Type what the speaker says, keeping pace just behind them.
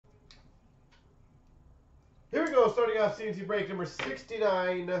we go. Starting off CNC break number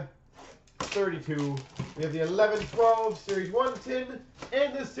 6932. We have the 11-12 Series 110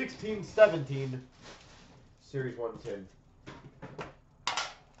 and the 16-17 Series 110.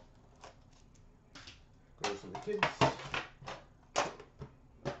 Goes to the kids.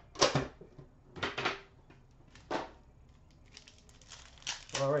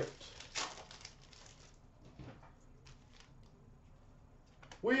 All right.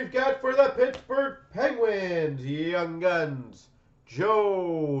 We've got for the Pittsburgh Penguins, Young Guns,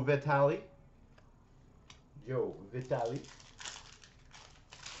 Joe Vitale.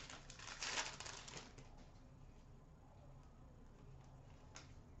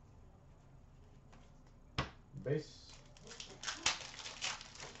 Base.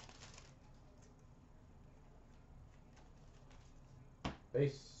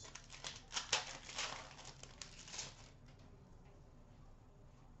 Base.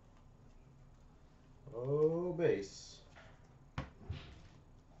 Oh, base.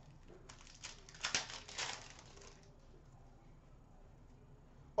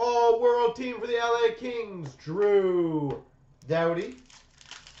 All-World Team for the LA Kings, Drew Doughty.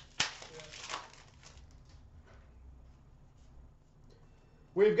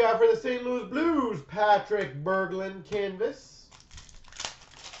 We've got for the St. Louis Blues, Patrick Berglund canvas.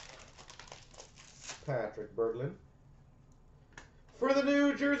 Patrick Berglund. For the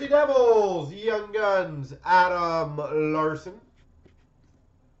New Jersey Devils, Young Guns, Adam Larson.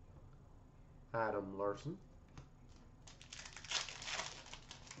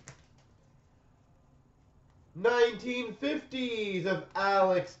 1950s of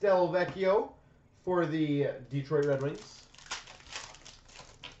Alex Delvecchio for the Detroit Red Wings.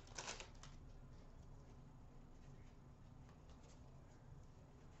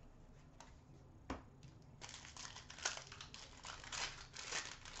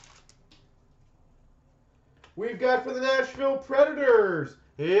 We've got for the Nashville Predators,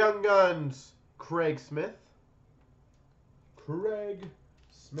 Young Guns, Craig Smith.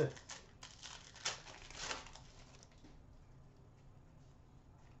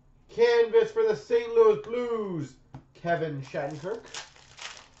 Canvas for the St. Louis Blues, Kevin Shattenkirk.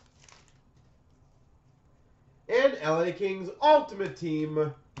 And LA Kings Ultimate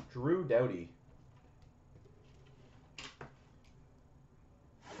Team, Drew Doughty.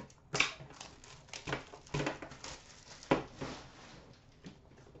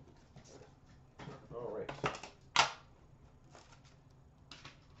 All right.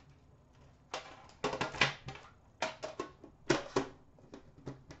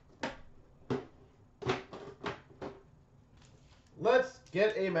 Let's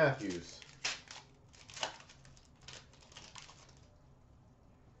get a Matthews.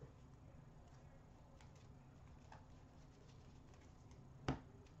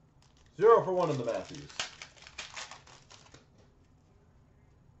 Zero for one on the Matthews.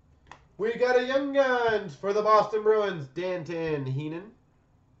 We got a Young Guns for the Boston Bruins, Danton Heinen.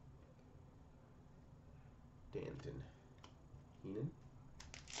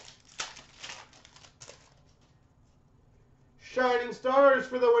 Shining Stars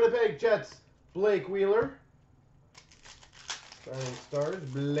for the Winnipeg Jets, Blake Wheeler.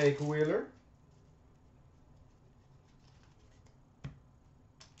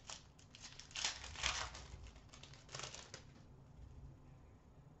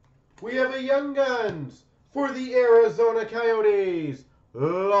 We have a Young Guns for the Arizona Coyotes,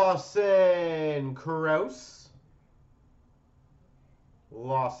 Lawson Crouse.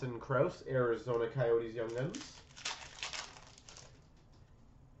 Arizona Coyotes Young Guns.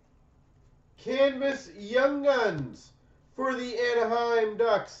 Canvas Young Guns for the Anaheim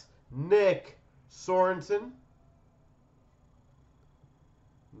Ducks, Nick Sorensen.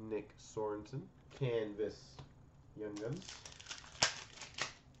 Canvas Young Guns.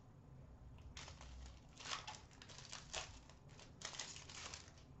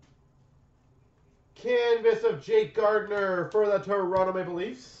 Canvas of Jake Gardner for the Toronto Maple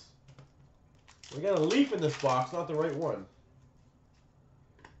Leafs. We got a leaf in this box, not the right one.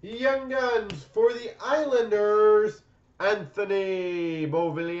 Young Guns for the Islanders, Anthony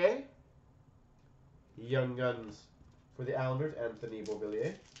Beauvillier. Young Guns for the Islanders, Anthony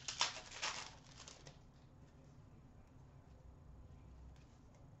Beauvillier.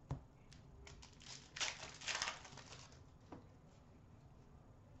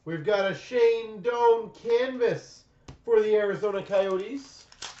 We've got a Shane Doan canvas for the Arizona Coyotes.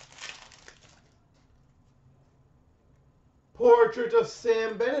 Portrait of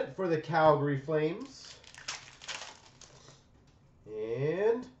Sam Bennett for the Calgary Flames.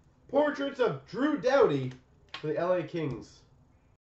 And portraits of Drew Doughty for the LA Kings.